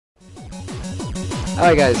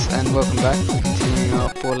Hi guys, and welcome back. We're continuing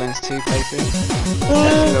our Borderlands 2 playthrough.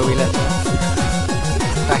 Exactly where we left off.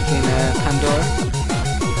 Back in Pandora.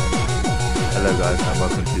 Hello guys, and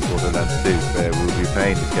welcome to Borderlands 2, where we'll be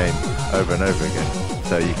playing this game over and over again,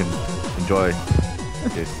 so you can enjoy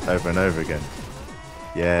this over and over again.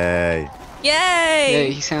 Yay! Yay!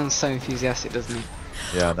 Yeah, he sounds so enthusiastic, doesn't he?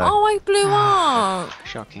 Yeah, I know. Oh, I blew up!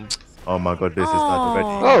 Shocking. Oh my god, this is like ready.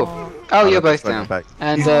 Oh, you're both down. Back.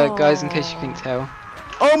 And guys, in case you couldn't tell,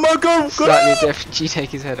 Oh my god! slightly different. You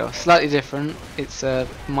take his head off. Slightly different. It's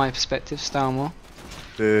my perspective, Starmore.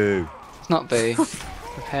 Boo! It's not boo.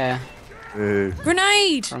 Prepare Boo!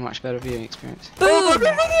 Grenade! for a much better viewing experience. Boom!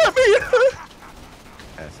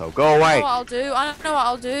 So go away. I know what I'll do. I know what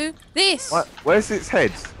I'll do. This! What? Where's its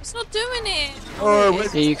head? It's not doing it! Oh,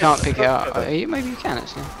 where's Yeah, you can't pick it up. Maybe you can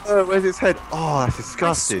actually. Where's its head? Oh, that's I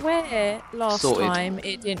disgusting. swear last Sorted. time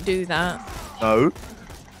it didn't do that. No.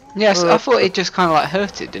 Yes, I thought it just kind of like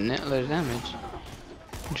hurt it, didn't it? A load of damage.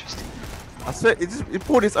 Interesting. I swear, it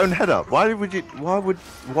pulled its own head up. Why would you?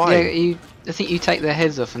 Why? Yeah, I think you take their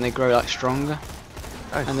heads off and they grow like stronger.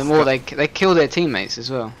 That's And the more they kill their teammates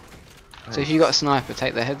as well. So if you got a sniper,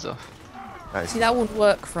 take their heads off. See, that wouldn't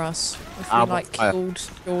work for us if we like killed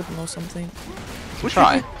Jordan or something.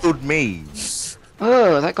 Try. Killed me.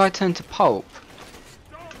 Oh, that guy turned to pulp.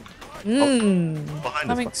 Behind us.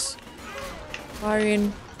 Something's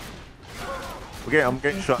firing. I'm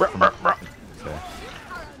getting shot from okay.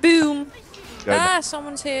 Boom! Go Ah,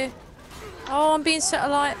 someone's here. Oh, I'm being set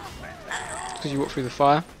alight. Because you walk through the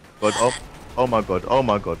fire. God, oh my god, oh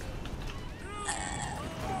my god.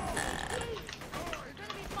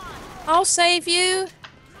 I'll save you.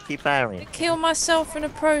 Keep firing. Kill myself in the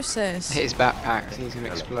process. Hit his backpack, so he's gonna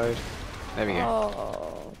explode. There we go.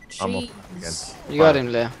 Oh, I'm off jeez. again. You got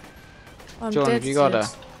him, Leah. I'm John, dead. have you got her?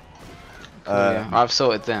 Yeah, I've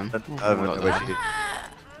sorted them. Where got she did.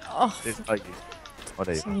 Oh, This like you. Oh,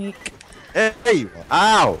 there you go. sneak. Hey!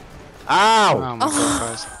 Ow! Ow! Oh my god,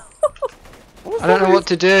 guys. I don't know what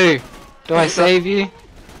to do. Do I save you?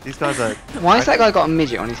 These guys are. Why has that guy got a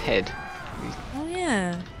midget on his head? Oh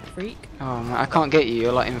yeah, freak. Oh man, I can't get you.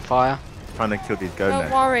 You're like in fire. Trying to kill these go Don't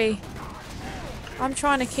now. worry. I'm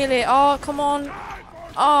trying to kill it. Oh, come on.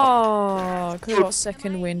 Oh, could have got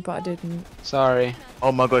second win, but I didn't. Sorry.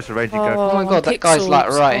 Oh my gosh, the raging go. Oh my god, that guy's like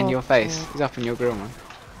pixels. right in Oh, your face. God. He's up in your grill, man.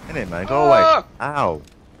 Innit, man? Go away. Ow!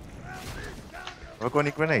 Have I got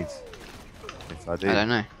any grenades? Yes, I do. I don't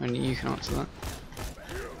know. Only you can answer that.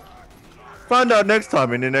 Find out next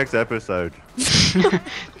time in the next episode.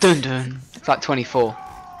 Dun dun. It's like 24.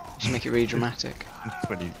 Just make it really dramatic.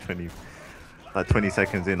 20, like 20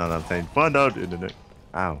 seconds in, and I'm saying, find out in the next.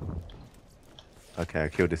 Ow. Okay, I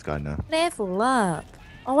killed this guy now. Level up.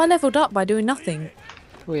 Oh, I leveled up by doing nothing.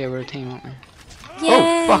 Oh yeah, we're a team, aren't we?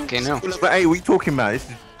 Yeah. Oh, fucking hell. But hey, what are you talking about? This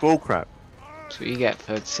is bull crap. That's what you get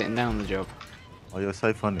for sitting down the job. Oh, you're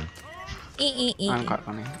so funny. I'm quite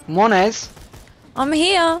funny. Monez! I'm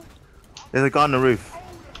here. There's a guy on the roof.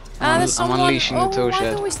 Ah, there's I'm someone. unleashing the tool why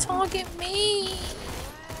shed. they always target me?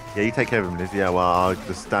 Yeah, you take care of him, Liz. Yeah, well, I'll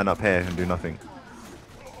just stand up here and do nothing.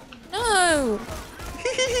 No.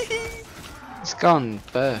 This gun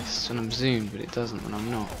bursts when I'm zoomed, but it doesn't when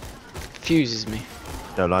I'm not. Confuses me.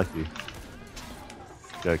 Don't like you.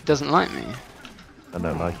 It Joke. doesn't like me. I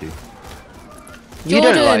don't like you. You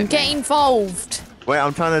Jordan, don't like get me. involved. Wait,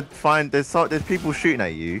 I'm trying to find. There's people shooting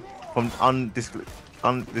at you from undisclosed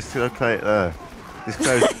positions,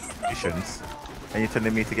 and you're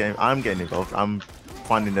telling me to get. I'm getting involved. I'm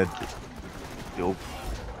finding the little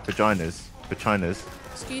vaginas.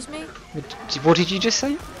 Excuse me. What did you just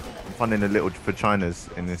say? I'm finding the little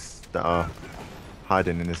vaginas in this that are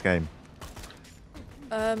hiding in this game.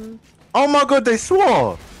 Oh my god, they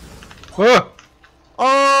swore! Oh!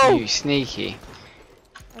 Oh! You sneaky.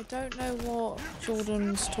 I don't know what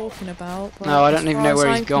Jordan's talking about. But No, I don't as even far know where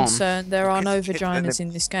as he's I'm gone. concerned, there are no Killing vaginas enemies.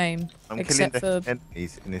 in this game, I'm except killing for. the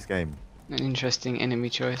enemies in this game. An interesting enemy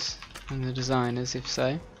choice from the designers, if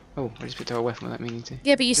so. Oh, I just picked up a weapon without meaning to.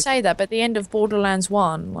 Yeah, but you say that, but at the end of Borderlands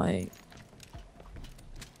 1, like,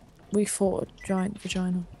 we fought a giant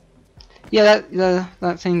vagina. Yeah,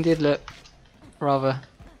 that thing did look rather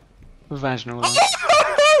vaginal.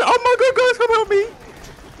 Oh my god, guys, come help me!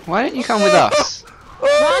 Why don't you come with us?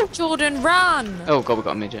 Run, Jordan, run! Oh god, we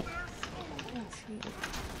got a midget.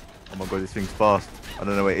 Oh my god, this thing's fast. I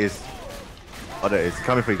don't know where it is. Oh, there it is. It's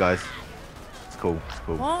coming for you guys. It's cool. It's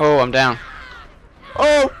cool. What? Oh, I'm down.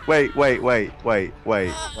 Oh! Wait.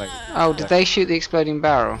 Oh, did they shoot the exploding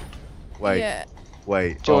barrel? Wait. Yeah,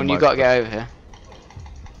 Wait. Jordan, oh you gotta get over here.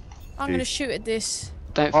 I'm gonna shoot at this.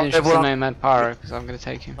 Don't Oh, finish with the everyone- Nomad Pyro, because I'm gonna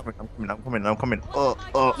take him. I'm coming.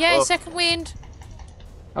 Oh, Yeah, second wind.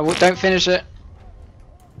 Oh, don't finish it.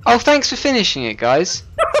 Oh, thanks for finishing it, guys.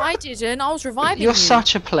 I didn't. I was reviving You're you.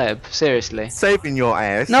 such a pleb, seriously. Saving your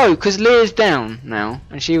ass. No, because Leah's down now,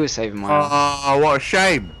 and she was saving my ass. Oh, what a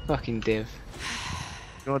shame. Fucking div.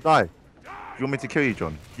 You wanna die? You want me to kill you,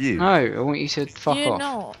 John? You? No, I want you to fuck You're off.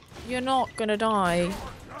 not. You're not gonna die.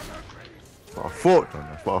 That's what I thought, John.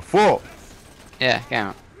 That's what I thought. Yeah, get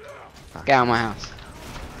out. Get out of my house.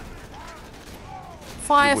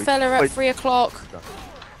 Fire Wait, fella at wait. 3 o'clock.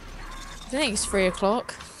 I think it's 3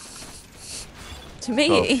 o'clock. To me,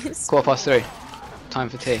 Oh. it is. 3:15. Time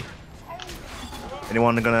for tea.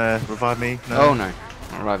 Anyone gonna revive me? No? Oh no,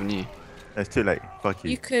 I'm arriving you. It's too late. Fuck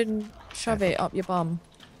you. You can shove it up your bum.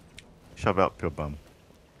 Shove it up your bum.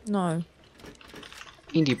 No.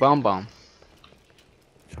 Indie bomb bomb.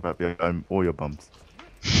 Shove up your all your bums.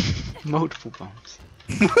 Multiple bombs.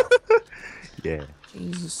 Yeah.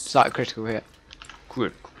 Jesus. It's like a critical hit.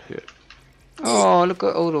 Critical hit. Oh, look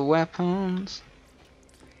at all the weapons.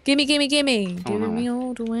 Gimme, gimme, gimme. Oh, Give no. me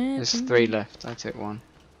all the way. There's 3 left. I took 1.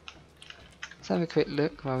 Let's have a quick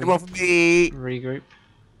look while we Take one for me. regroup.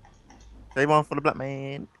 Take one for the black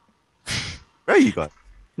man. Where are you guys?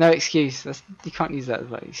 No excuse. You can't use that as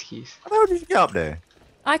like excuse. How the hell did you get up there?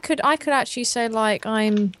 I could actually say like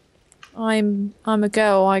I'm a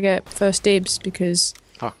girl. I get first dibs because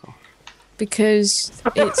Fuck off.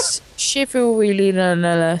 it's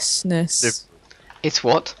chivalrylessness. It's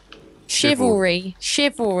what? Chivalry.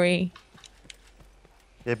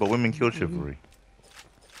 Yeah, but women kill chivalry.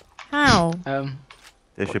 How? There's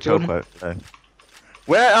What, your Jordan? pill quote.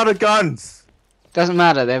 Where are the guns? Doesn't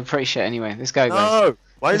matter. They're pretty shit anyway. Let's go, guys. No!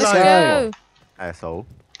 Why Let's is Let's that? go. Asshole.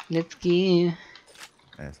 Let's go.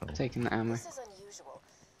 Asshole. Taking the ammo. This is unusual.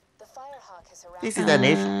 The Firehawk has harassed This is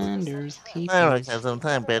unusual. And there's people. Firehawk has some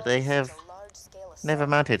time, but they have large-scale never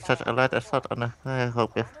mounted such a large assault on a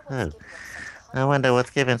Firehawk before. I wonder what's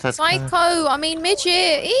given such Psycho. I mean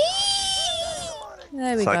midget. Eee!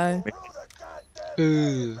 There we go.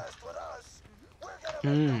 Ooh.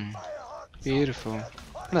 Mmm. Beautiful.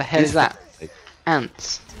 What the hell is that?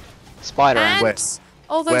 Ants. Spider ants. Ants.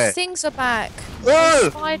 Oh, those Where? things are back.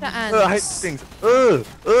 Ugh! Spider ants. I hate these things. Go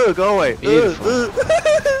away. Beautiful.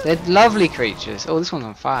 They're lovely creatures. Oh, this one's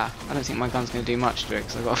on fire. I don't think my gun's going to do much to it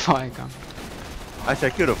because I've got a fire gun. Actually,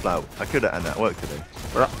 I could have flout. I could have, and that worked today.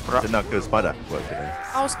 Did not kill a spider. Worked today.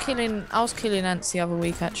 I was killing ants the other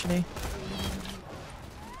week actually.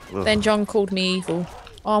 Ugh. Then John called me evil.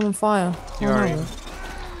 Oh, I'm on fire. You're Oh, no. evil.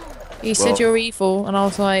 He said you're evil, and I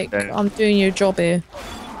was like, Yeah. I'm doing your job here.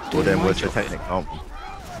 Well, then what's the technique, aren't we?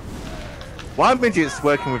 Why midgets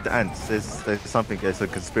working with the ants? There's something. There's a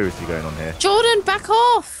conspiracy going on here. Jordan, back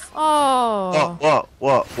off! Oh,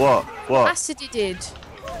 What? acid he did.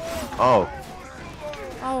 Oh,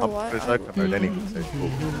 Oh, I'm what? it's open mode anyway. So it's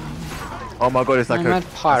cool. Oh my god, it's like I a had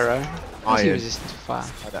pyro. How's he iron resistant to fire?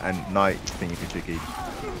 and night thingy jiggy.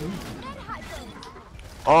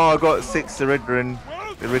 Oh, I got 6 iridium.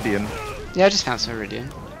 Yeah, I just found some iridium.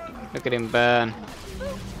 Look at him burn.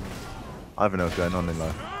 I don't know what's going on in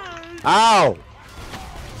life. Ow!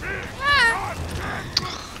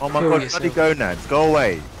 Oh my Kill god, yourself. bloody gonads, go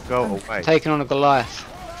away. Go away. Taking on a Goliath.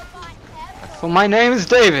 Well, my name is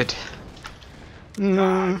David.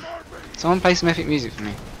 No. Someone play some epic music for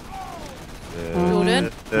me.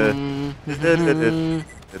 Jordan?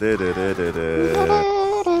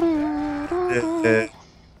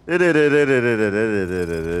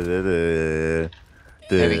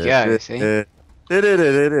 There we go, see? Can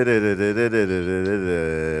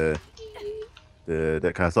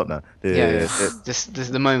I stop now? Yeah, this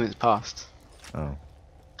the moment's passed. Oh.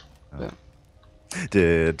 But-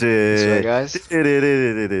 This way, guys.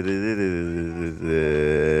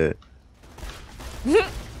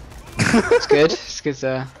 It's good. It's good.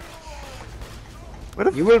 Where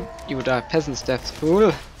the You will die a peasant's death,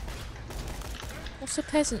 fool. What's a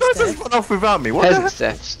peasant's F- just death? run off without me. What the Peasant's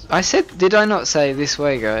death. I said, did I not say this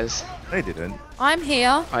way, guys? heck? They didn't. I'm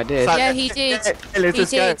here. I did. Fuck. Yeah, he did. Let's He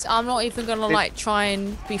just go. did. I'm not even gonna like try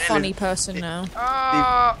and be funny person now.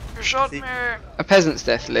 Ah, you shot me. A peasant's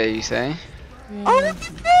death, Lee, you say? Yeah.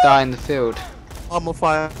 Die in the field. I'm on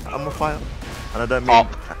fire. I'm on fire. And I don't mean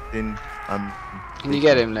in. Can you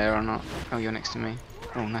get him there or not? Oh, you're next to me.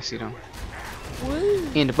 Oh, nicely done. Woo.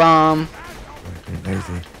 In the bomb.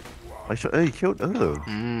 Amazing. I shot. Oh, you killed. Oh.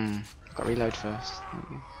 Got to reload first.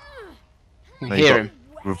 You No, can you hear got- him.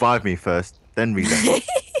 Revive me first, then reload.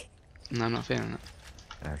 No, I'm not feeling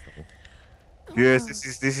it. Yes,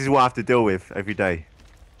 this is what I have to deal with every day.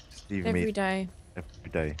 Just leave Every me day.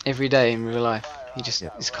 every day. Every day in real life, he just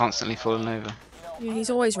is constantly falling over. Yeah,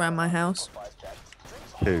 he's always around my house.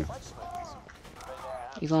 Who?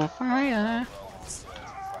 He's on fire.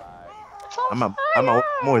 I'm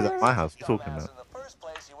always at my house. What are you talking about?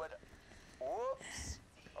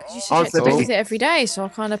 Because you Oh, said you so- to visit every day, so I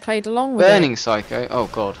kind of played along with Burning it. Psycho. Oh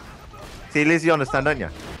god. See, Liz, you understand, don't you?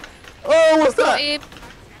 Oh, what's Got that? him.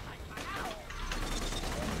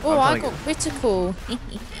 Oh, I'm I trying got to critical.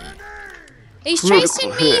 He's Critical chasing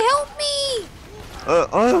me! hit. Help me!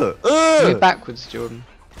 Move backwards, Jordan.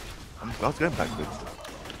 I was going backwards.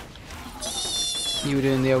 You were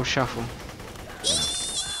doing the old shuffle.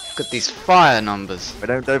 Look at these fire numbers.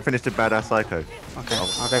 But don't finish the badass psycho. Okay,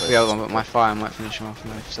 I'll go for the other one, but my fire might finish him off.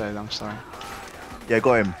 So I'm sorry. Yeah,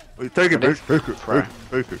 got him. Take it, Ready? bitch. Take it. Pro.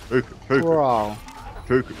 Take it. Bro.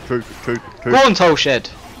 Take Go on, Toll Shed.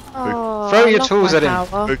 Oh, Throw I your love tools my at him.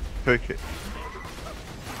 power. Take it.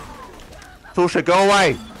 Torsha, go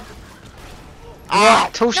away. Ah,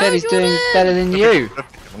 Toll Shed is doing Jordan! better than you.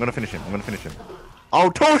 I'm gonna finish him. Oh,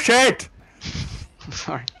 Torshed! I'm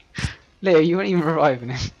sorry. Leo, you weren't even reviving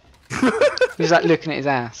him. He was like looking at his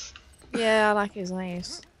ass. Yeah, I like his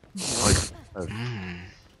ass.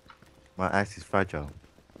 My ass is fragile.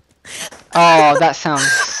 Oh, that sounds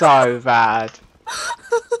so bad.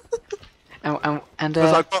 And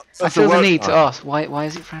Because I've got I loads feel of the work need to done. ask, why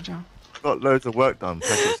is it fragile? I've got loads of work done.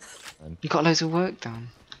 You got loads of work done.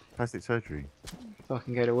 Plastic surgery. So I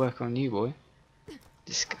can go to work on you, boy.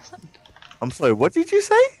 Disgusting. I'm sorry, what did you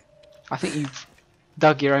say? I think you've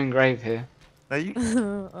dug your own grave here. No, you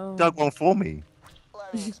Oh. dug one for me.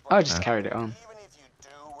 I just carried it on.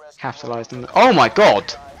 Capitalised on the— Oh my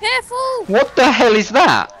god! Careful! What the hell is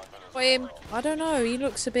that? Got him. I don't know, he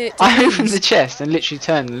looks a bit I opened the diseased. chest and literally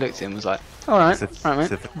turned and looked at him and was like, alright, It's right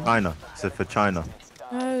mate. for China. It's for China.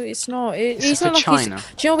 No, it's not. It's He's for not like China. he's...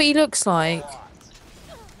 Do you know what he looks like?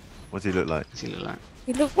 What does he look like? What's he look like?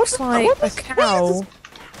 He looks like a cow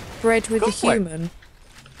bred with a Go away. human.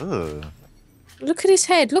 Ugh. Look at his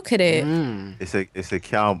head, look at it. Mm. It's a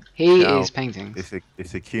cow. He cow. is painting.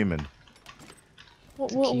 It's a human.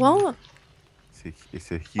 What?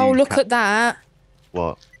 It's a huge. Oh, look cow. at that.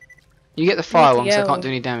 What? You get the fire Bloody one, so I hell. can't do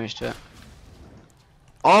any damage to it.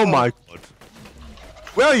 Oh my god.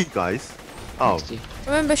 Where are you guys? Oh, Next to you.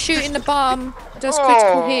 Remember shooting the bum does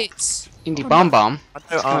critical hits. Indie Bum Bum. I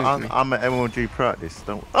know, coming for me. I'm an MLG pro at this.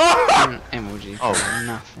 Don't. Oh, MLG. Oh.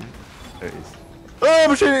 Nothing. there it is. Oh,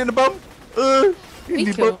 I'm shooting in the bum. We In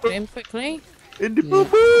the killed bum. him quickly. In the bum.